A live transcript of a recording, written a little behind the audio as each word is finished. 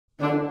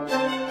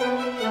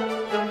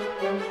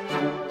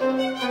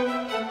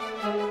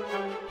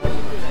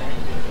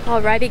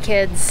Alrighty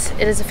kids,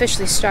 it has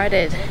officially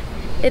started.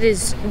 It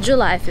is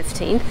July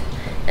 15th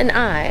and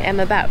I am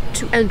about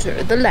to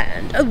enter the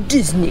land of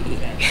Disney.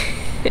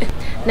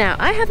 Now,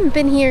 I haven't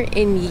been here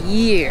in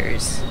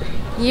years.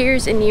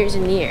 Years and years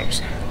and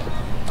years.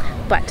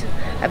 But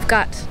I've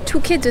got 2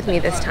 kids with me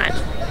this time.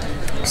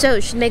 So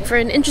it should make for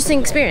an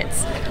interesting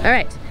experience.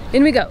 Alright,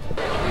 in we go.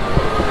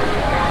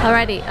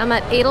 Alrighty, I'm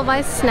at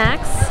Edelweiss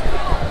Snacks.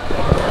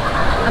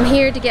 I'm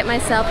here to get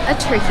myself a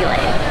turkey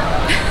leg.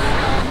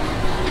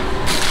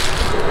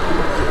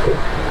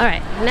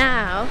 Alright,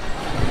 now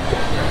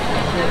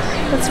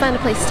let's find a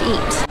place to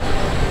eat.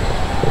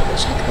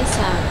 Check this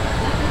out.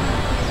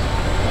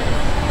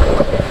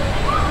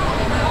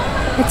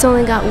 It's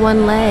only got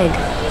 1 leg.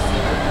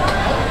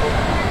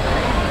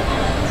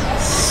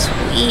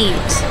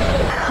 Sweet.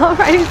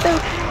 Alrighty, so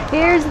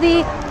here's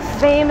the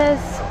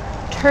famous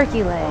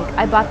turkey leg.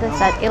 I bought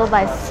this at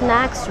Edelweiss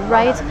Snacks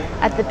right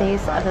at the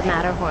base of the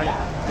Matterhorn.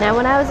 Now,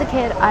 when I was a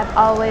kid, I've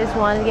always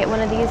wanted to get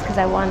one of these because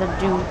I wanted to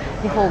do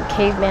the whole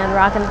caveman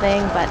rockin'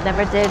 thing, but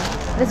never did.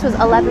 This was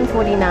 $11.49,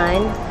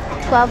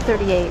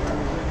 $12.38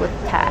 with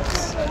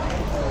tax.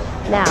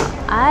 Now,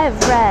 I've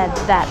read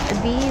that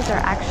these are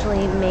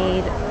actually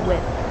made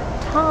with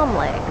tom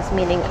legs,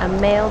 meaning a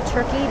male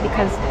turkey,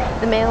 because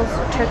the male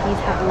turkeys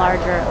have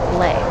larger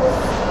legs.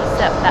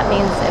 So that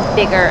means a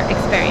bigger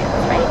experience,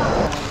 right?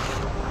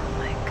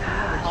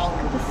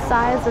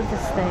 Size of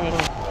this thing.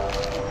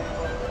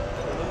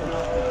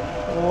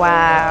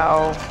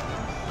 Wow.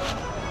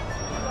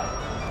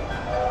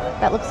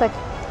 That looks like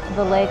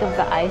the leg of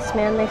the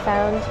Iceman they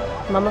found,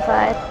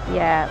 mummified.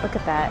 Yeah, look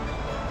at that.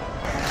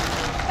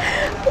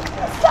 Look at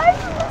the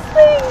size of this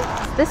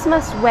thing. This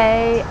must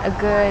weigh a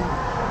good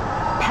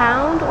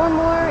pound or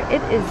more.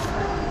 It is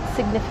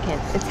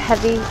significant. It's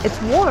heavy. It's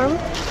warm.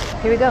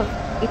 Here we go.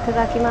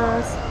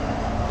 Itadakimasu.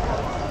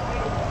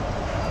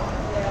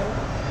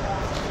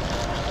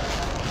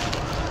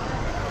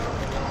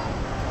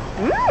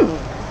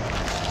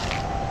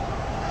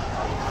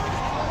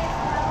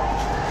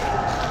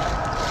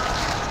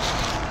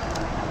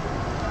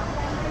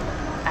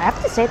 I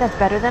have to say that's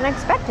better than I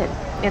expected.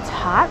 It's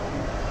hot,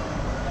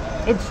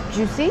 it's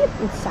juicy,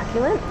 it's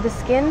succulent. The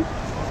skin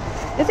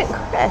isn't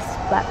crisp,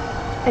 but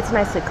it's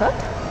nicely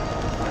cooked.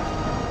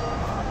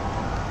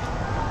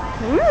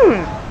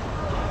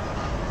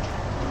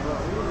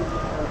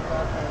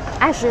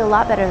 Actually, a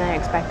lot better than I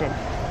expected.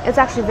 It's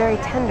actually very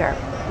tender,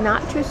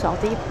 not too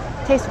salty.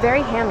 Tastes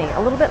very hammy, a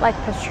little bit like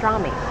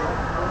pastrami.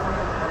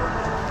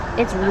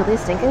 It's really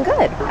stinking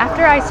good.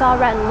 After I saw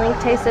Rhett and Link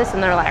taste this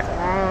and they're like,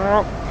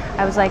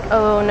 I was like,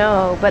 oh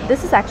no, but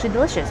this is actually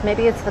delicious.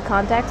 Maybe it's the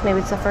context, maybe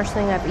it's the first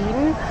thing I've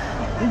eaten,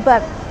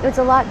 but it's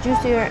a lot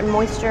juicier and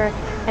moister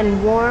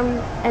and warm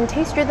and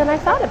tastier than I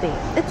thought it'd be.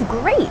 It's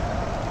great.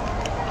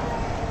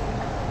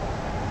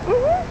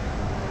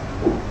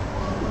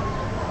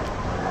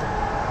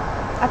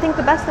 I think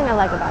the best thing I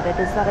like about it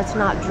is that it's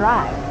not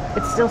dry.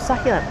 It's still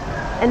succulent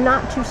and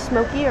not too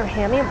smoky or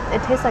hammy.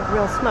 It tastes like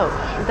real smoke.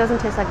 It doesn't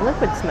taste like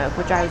liquid smoke,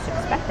 which I was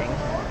expecting.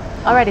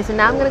 Alrighty, so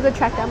now I'm gonna go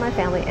track down my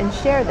family and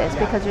share this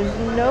because there's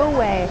no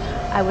way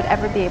I would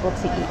ever be able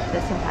to eat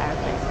this entire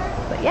thing.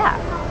 But yeah,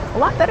 a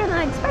lot better than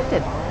I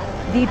expected.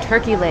 The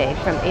turkey leg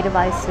from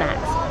Edelweiss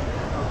Snacks.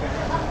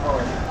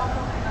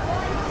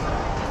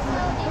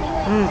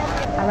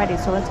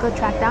 Alrighty, so let's go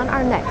track down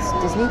our next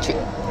Disney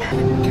treat.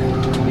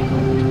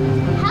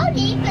 How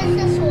deep is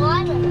this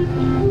water?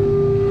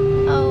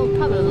 Oh,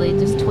 probably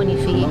just 20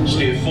 feet.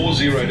 Steer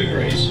 40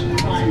 degrees.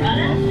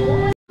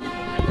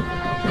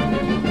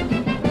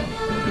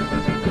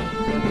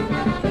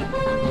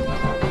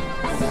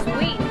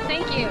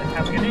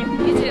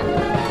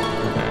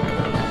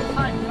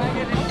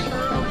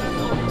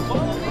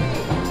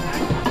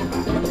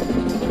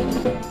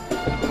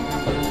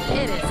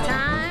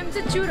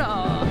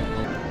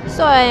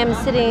 So I am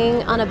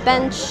sitting on a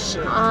bench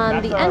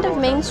on the end of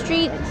Main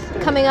Street,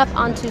 coming up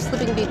onto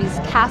Sleeping Beauty's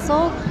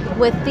castle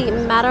with the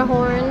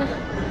Matterhorn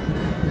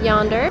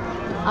yonder.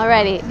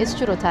 Alrighty, it's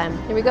churro time.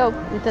 Here we go.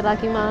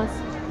 Itadakimasu.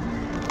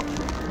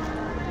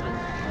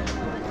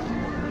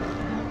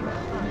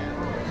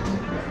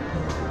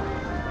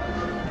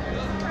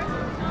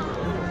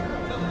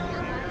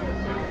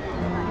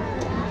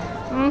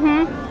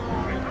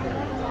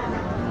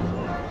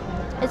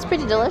 It's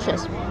pretty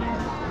delicious.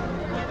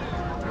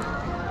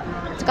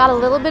 It's got a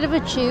little bit of a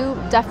chew,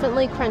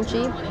 definitely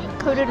crunchy,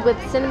 coated with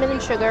cinnamon and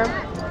sugar.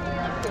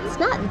 It's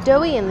not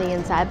doughy in the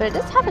inside, but it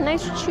does have a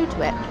nice chew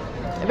to it.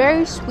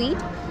 Very sweet,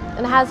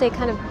 and has a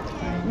kind of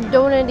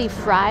donut-y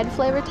fried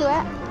flavor to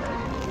it.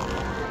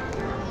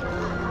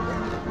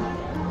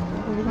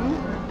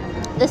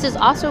 This is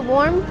also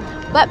warm,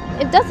 but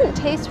it doesn't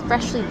taste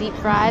freshly deep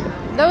fried.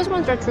 Those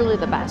ones are truly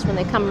the best when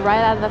they come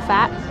right out of the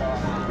fat.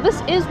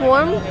 This is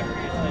warm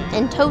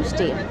and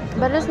toasty,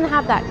 but it doesn't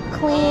have that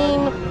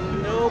clean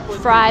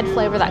fried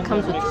flavor that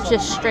comes with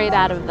just straight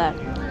out of the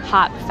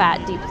hot,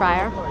 fat deep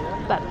fryer.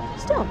 But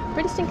still,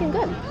 pretty stinking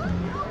good.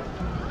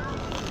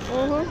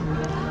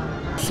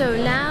 So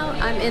now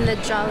I'm in the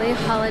Jolly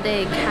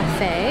Holiday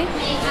Cafe,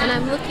 and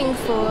I'm looking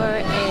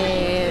for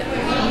a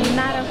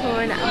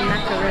Matterhorn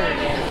macaroon.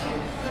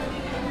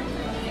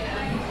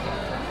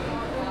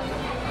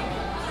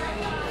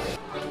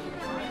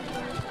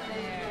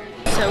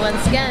 So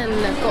once again,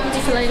 I've got to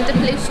find a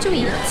place to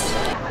eat.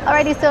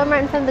 Alrighty, so I'm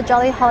right in front of the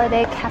Jolly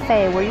Holiday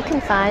Cafe where you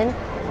can find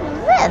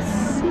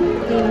this,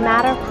 the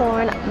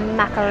Matterhorn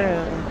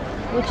macaroon,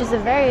 which is a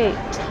very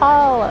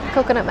tall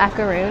coconut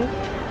macaroon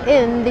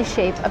in the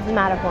shape of the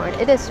Matterhorn.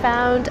 It is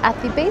found at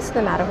the base of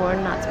the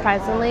Matterhorn, not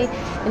surprisingly,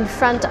 in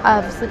front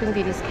of Sleeping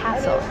Beauty's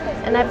castle.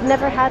 And I've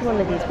never had one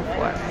of these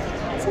before.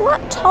 It's a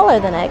lot taller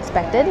than I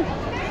expected,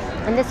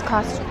 and this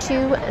costs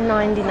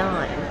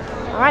 $2.99.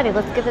 Alrighty,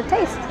 let's give it a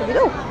taste. Here we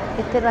go.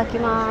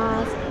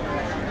 Itadakimasu.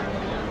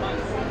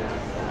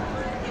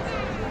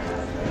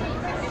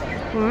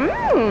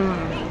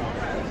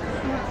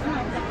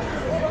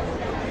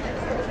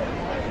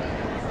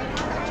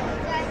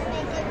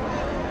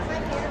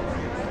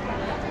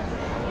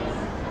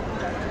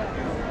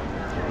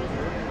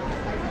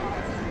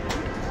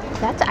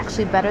 That's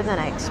actually better than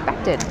I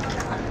expected.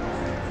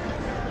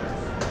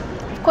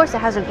 Of course, it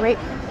has a great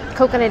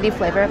coconutty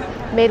flavor,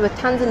 made with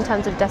tons and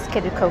tons of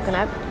desiccated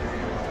coconut.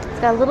 It's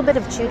got a little bit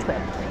of chew to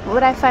it. But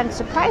what I find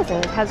surprising,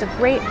 it has a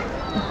great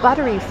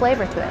buttery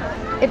flavor to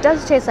it. It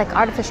does taste like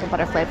artificial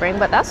butter flavoring,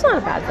 but that's not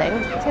a bad thing.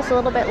 It tastes a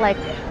little bit like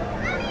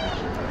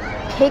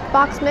cake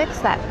box mix,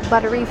 that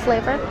buttery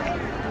flavor.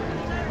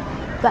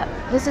 But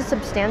this is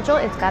substantial.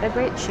 It's got a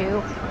great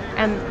chew,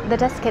 and the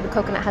desiccated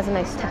coconut has a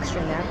nice texture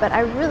in there. But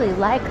I really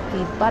like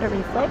the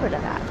buttery flavor to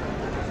that.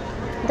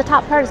 The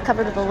top part is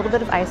covered with a little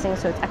bit of icing,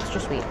 so it's extra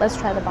sweet. Let's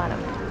try the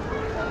bottom.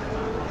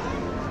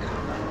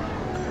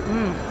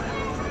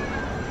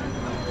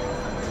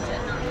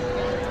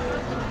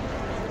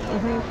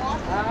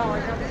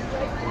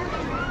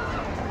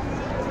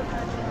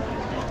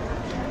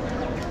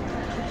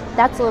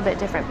 That's a little bit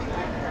different.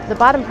 The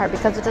bottom part,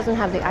 because it doesn't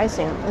have the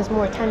icing, is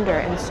more tender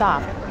and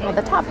soft, while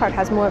the top part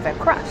has more of a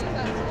crust.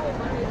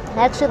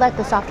 I actually like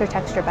the softer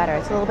texture better.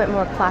 It's a little bit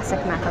more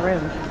classic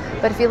macaroon.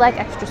 But if you like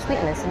extra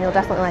sweetness, then you'll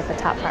definitely like the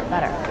top part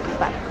better.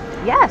 But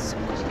yes,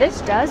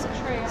 this does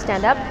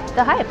stand up to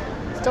the hype.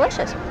 It's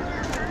delicious.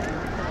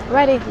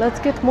 Alrighty, let's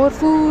get more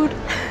food.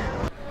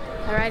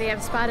 Alrighty,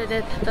 I've spotted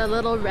it, the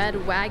Little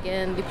Red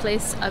Wagon, the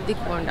place of the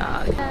corn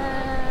dog.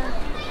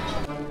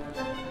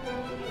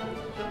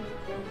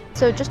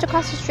 So just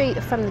across the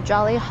street from the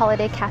Jolly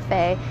Holiday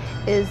Cafe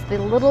is the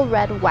Little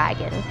Red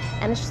Wagon,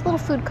 and it's just a little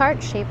food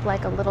cart shaped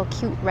like a little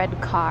cute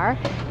red car,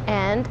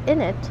 and in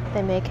it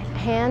they make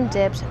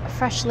hand-dipped,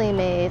 freshly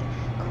made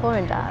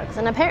corn dogs,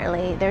 and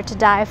apparently they're to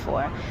die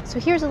for. So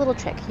here's a little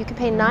trick. You can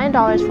pay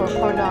 $9 for a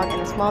corn dog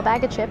and a small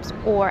bag of chips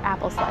or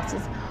apple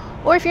slices.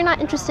 Or if you're not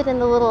interested in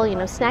the little,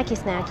 snacky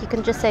snack, you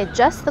can just say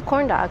just the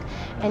corn dog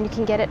and you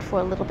can get it for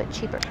a little bit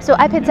cheaper. So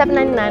I paid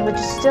 $7.99, which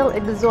is still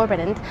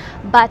exorbitant,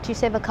 but you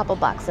save a couple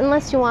bucks,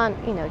 unless you want,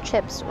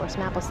 chips or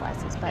some apple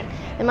slices. But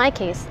in my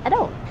case, I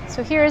don't.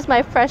 So here's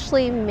my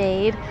freshly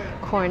made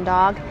corn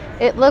dog.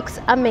 It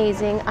looks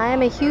amazing. I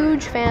am a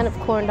huge fan of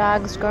corn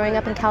dogs, growing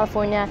up in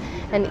California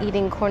and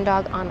eating corn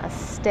dog on a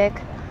stick.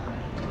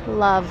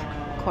 Love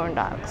corn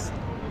dogs.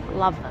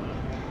 Love them.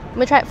 I'm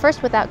gonna try it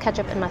first without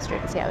ketchup and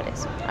mustard and see how it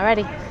is.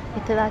 Alrighty,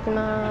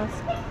 itadakimasu.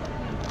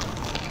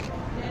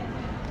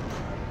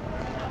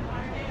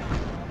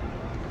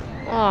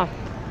 Oh.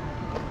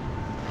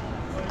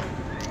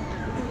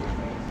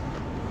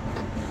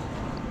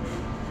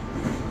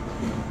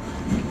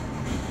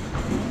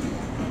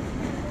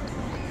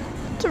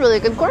 It's a really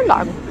good corn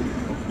dog.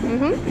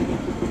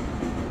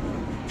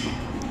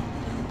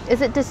 Is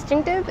it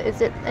distinctive?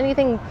 Is it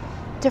anything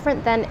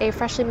different than a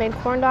freshly made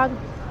corn dog?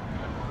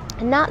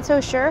 Not so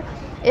sure.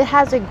 It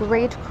has a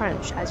great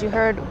crunch. As you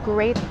heard,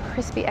 great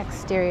crispy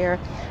exterior.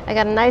 I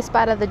got a nice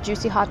bite of the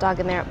juicy hot dog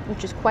in there,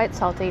 which is quite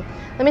salty.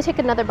 Let me take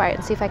another bite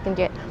and see if I can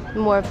get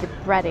more of the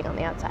breading on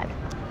the outside.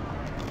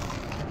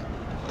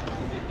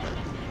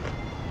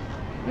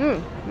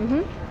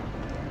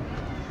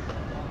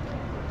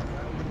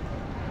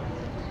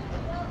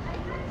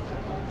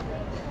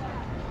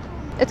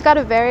 It's got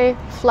a very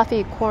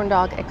fluffy corn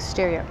dog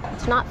exterior.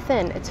 It's not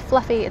thin, it's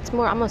fluffy, it's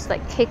more almost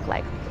like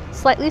cake-like.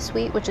 Slightly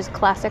sweet, which is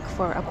classic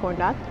for a corn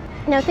dog.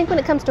 Now, I think when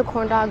it comes to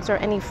corn dogs, or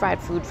any fried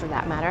food for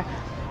that matter,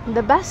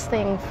 the best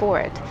thing for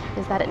it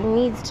is that it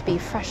needs to be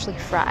freshly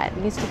fried.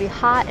 It needs to be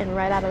hot and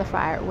right out of the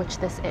fryer, which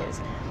this is.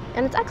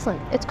 And it's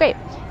excellent. It's great.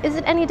 Is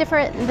it any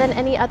different than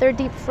any other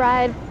deep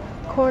fried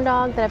corn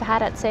dog that I've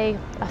had at, say,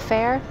 a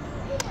fair?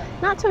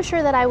 Not so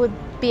sure that I would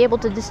be able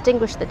to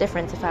distinguish the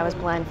difference if I was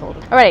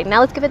blindfolded. Alrighty, now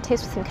let's give it a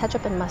taste with some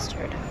ketchup and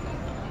mustard.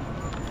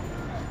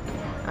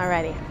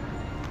 Alrighty.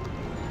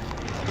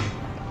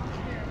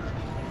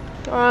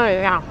 Oh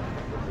yeah.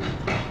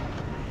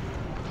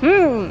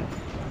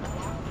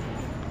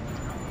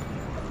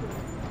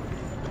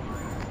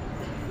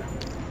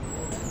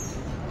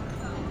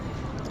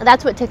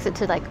 That's what takes it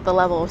to like the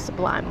level of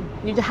sublime.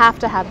 You have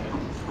to have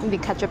the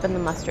ketchup and the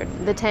mustard.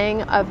 The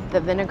tang of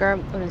the vinegar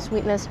and the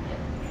sweetness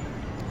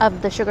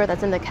of the sugar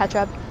that's in the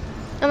ketchup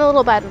and a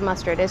little bite of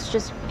mustard. It's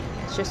just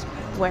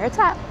where it's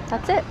at.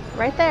 That's it,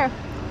 right there.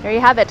 There you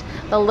have it,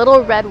 the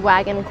Little Red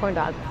Wagon corn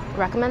dog.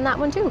 Recommend that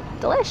one too.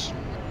 Delish.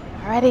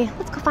 Alrighty,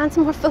 let's go find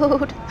some more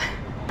food.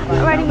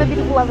 Alrighty, my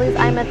beautiful lovelies,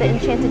 I'm at the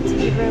Enchanted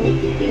Tea Room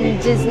in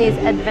Disney's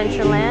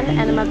Adventureland,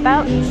 and I'm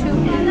about to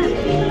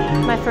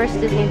eat my first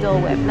Disney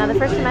Dole Whip. Now, the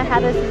first time I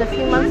had this was a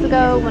few months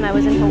ago when I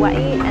was in Hawaii,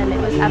 and it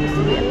was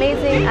absolutely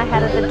amazing. I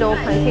had it at the Dole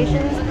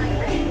Plantations.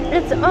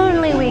 Its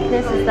only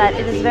weakness is that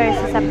it is very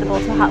susceptible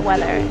to hot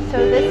weather, so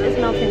this is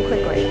melting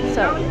quickly.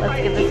 So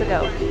let's give this a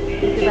go.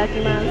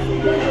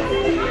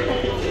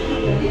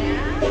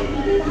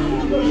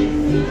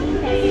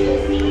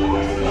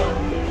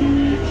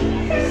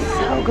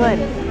 So good.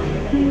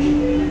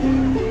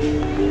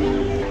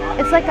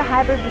 It's like a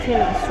hybrid between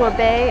a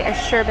sorbet, a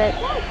sherbet,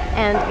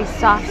 and a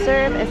soft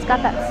serve. It's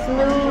got that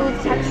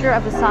smooth texture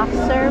of a soft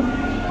serve,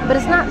 but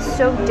it's not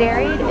so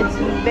dairied. It's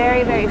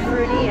very, very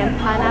fruity and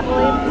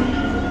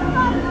pineapple-y.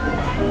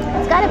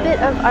 It's got a bit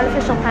of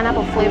artificial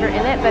pineapple flavor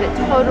in it, but it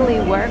totally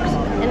works.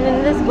 And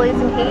in this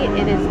blazing heat,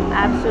 it is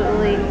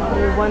absolutely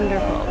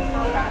wonderful.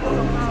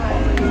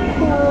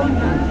 Cool,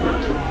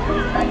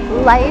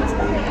 light,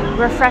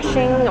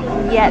 refreshing,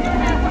 yet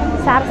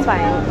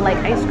satisfying, like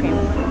ice cream.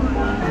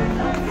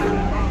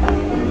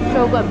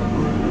 So good.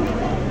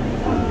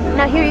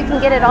 Now here you can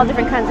get it all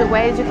different kinds of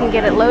ways. You can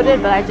get it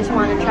loaded, but I just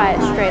want to try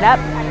it straight up.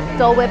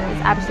 Dole Whip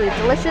is absolutely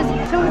delicious.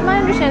 So it's my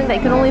understanding that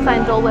you can only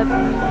find Dole Whip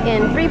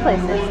in 3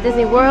 places: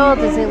 Disney World,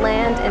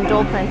 Disneyland, and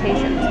Dole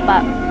Plantations.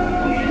 But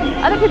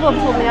other people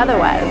have told me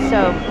otherwise.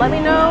 So let me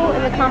know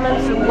in the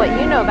comments what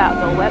you know about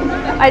Dole Whip.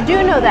 I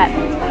do know that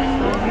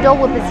Dole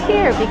Whip is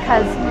here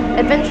because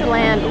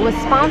Adventureland was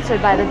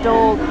sponsored by the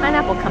Dole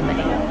Pineapple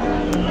Company.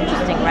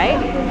 Interesting, right?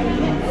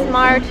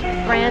 Smart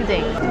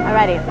branding.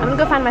 Alrighty, I'm gonna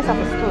go find myself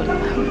a spoon.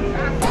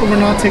 We're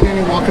not taking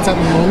any walk-ins at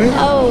the moment.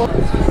 Oh,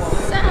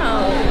 so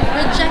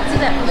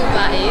rejected at Blue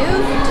Bayou.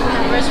 Didn't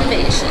have a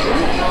reservation,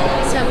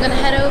 so I'm gonna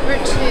head over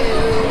to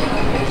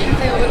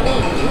Cafe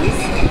Orleans,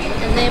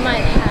 and they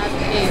might have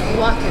a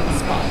walk-in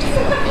spot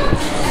for me.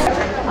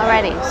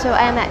 Alrighty, so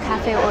I am at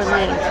Cafe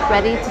Orleans,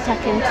 ready to tuck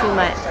into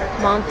my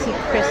Monte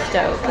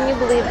Cristo. Can you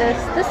believe this?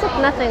 This looks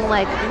nothing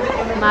like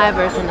my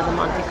version of the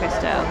Monte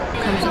Cristo.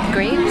 Comes with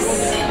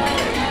grapes,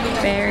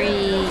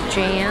 berry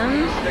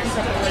jam,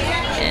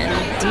 and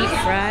deep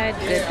fried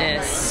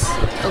goodness.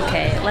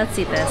 Okay, let's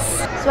eat this.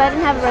 So I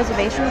didn't have a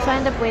reservation, so I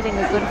ended up waiting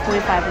a good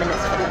 45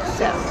 minutes for this.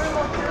 So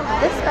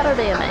this better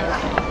be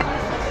amazing.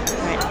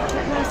 Alright,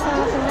 get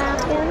myself a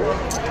napkin.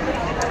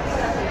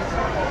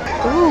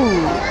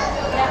 Ooh,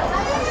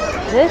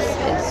 this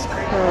is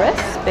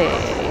crispy.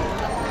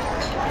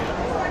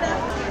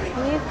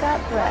 We've got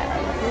bread,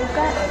 we've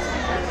got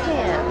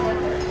ham,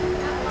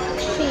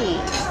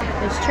 cheese.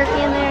 There's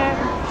turkey in there,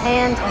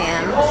 and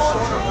ham,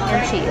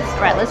 and cheese.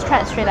 All right, let's try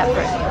it straight up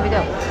first. Here we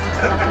go.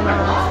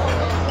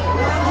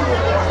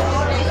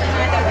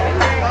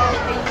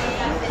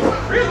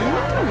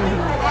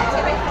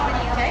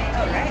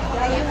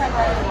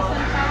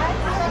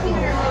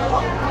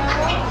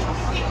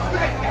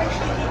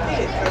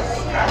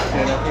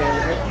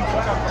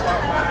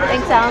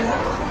 Thanks, Alan.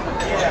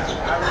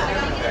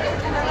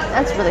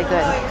 That's really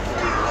good.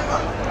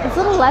 It's a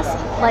little less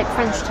like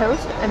French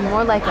toast and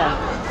more like a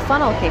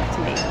funnel cake to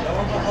me.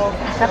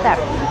 It's got that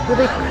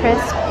really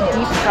crisp,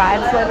 deep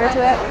fried flavor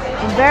to it,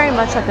 very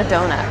much like a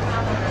donut,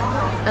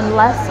 and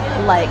less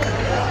like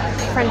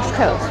French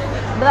toast.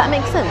 But that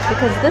makes sense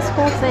because this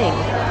whole thing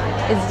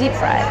is deep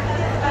fried.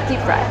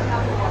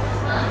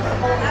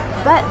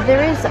 But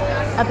there is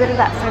a bit of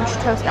that French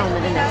toast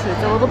element in it, so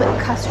it's a little bit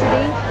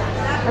custardy.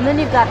 And then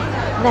you've got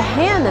the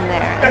ham in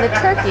there, and the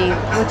turkey,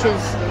 which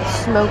is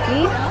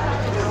smoky,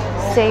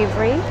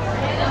 savory,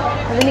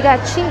 and then you got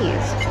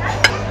cheese.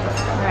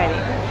 Alrighty,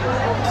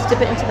 let's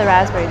dip it into the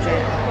raspberry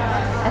jam.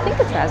 I think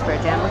it's raspberry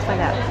jam, let's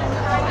find out.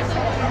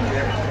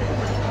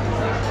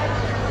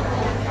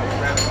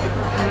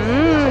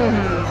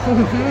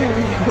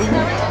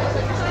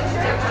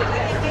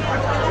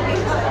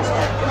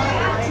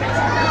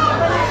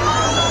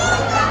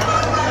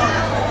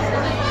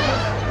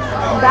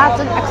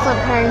 That's an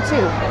excellent pairing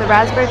too. The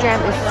raspberry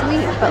jam is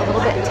sweet, but a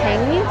little bit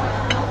tangy.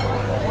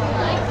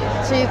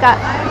 So you've got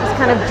this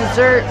kind of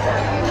dessert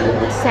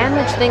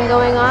sandwich thing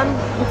going on.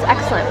 It's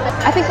excellent.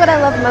 I think what I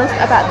love most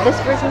about this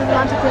version of the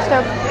Monte Cristo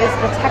is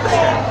the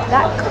texture.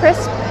 That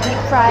crisp, deep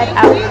fried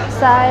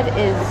outside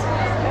is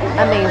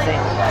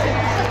amazing.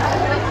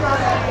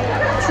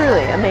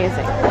 Truly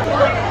amazing.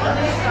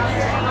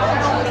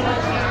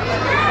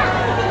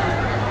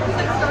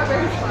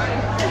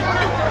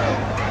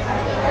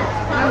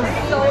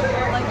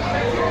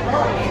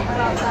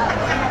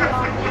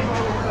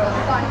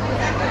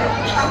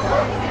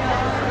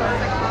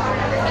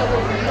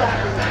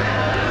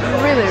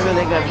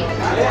 Really good.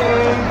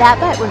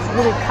 That bite was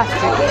really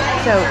custardy,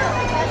 so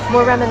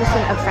more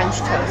reminiscent of French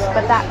toast,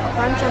 but that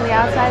crunch on the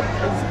outside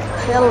is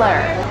killer.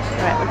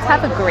 Alright, let's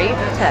have a grape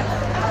to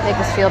make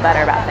us feel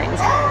better about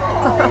things.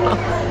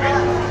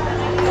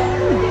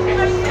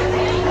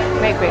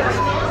 Great grapes.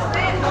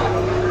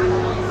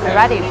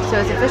 Alrighty, so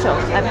it's official.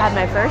 I've had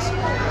my first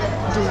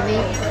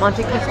Disney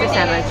Monte Cristo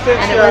sandwich,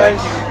 and it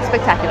was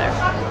spectacular.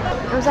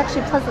 I was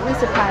actually pleasantly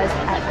surprised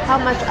at how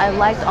much I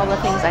liked all the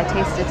things I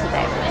tasted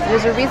today.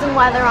 There's a reason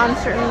why they're on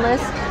certain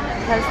lists,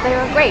 because they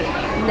are great.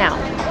 Now,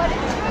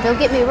 don't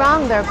get me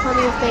wrong, there are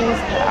plenty of things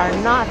that are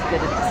not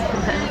good at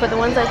Disneyland, but the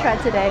ones I tried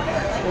today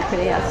were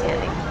pretty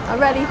outstanding.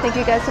 Alrighty, thank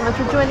you guys so much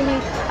for joining me.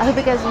 I hope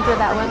you guys enjoyed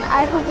that one.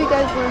 I hope you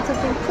guys learned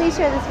something. Please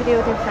share this video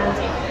with your friends.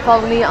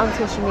 Follow me on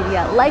social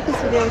media. Like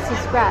this video,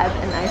 subscribe,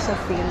 and I shall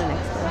see you in the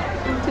next one.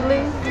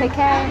 Toodaloo, take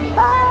care,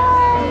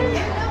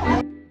 bye!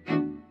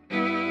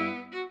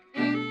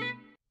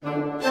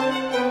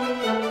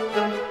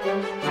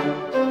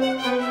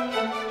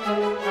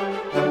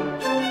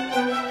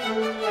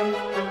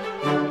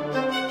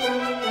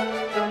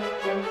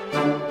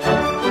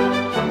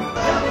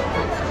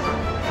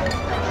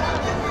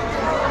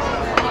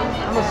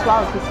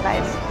 Swallow a piece of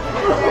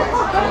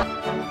ice.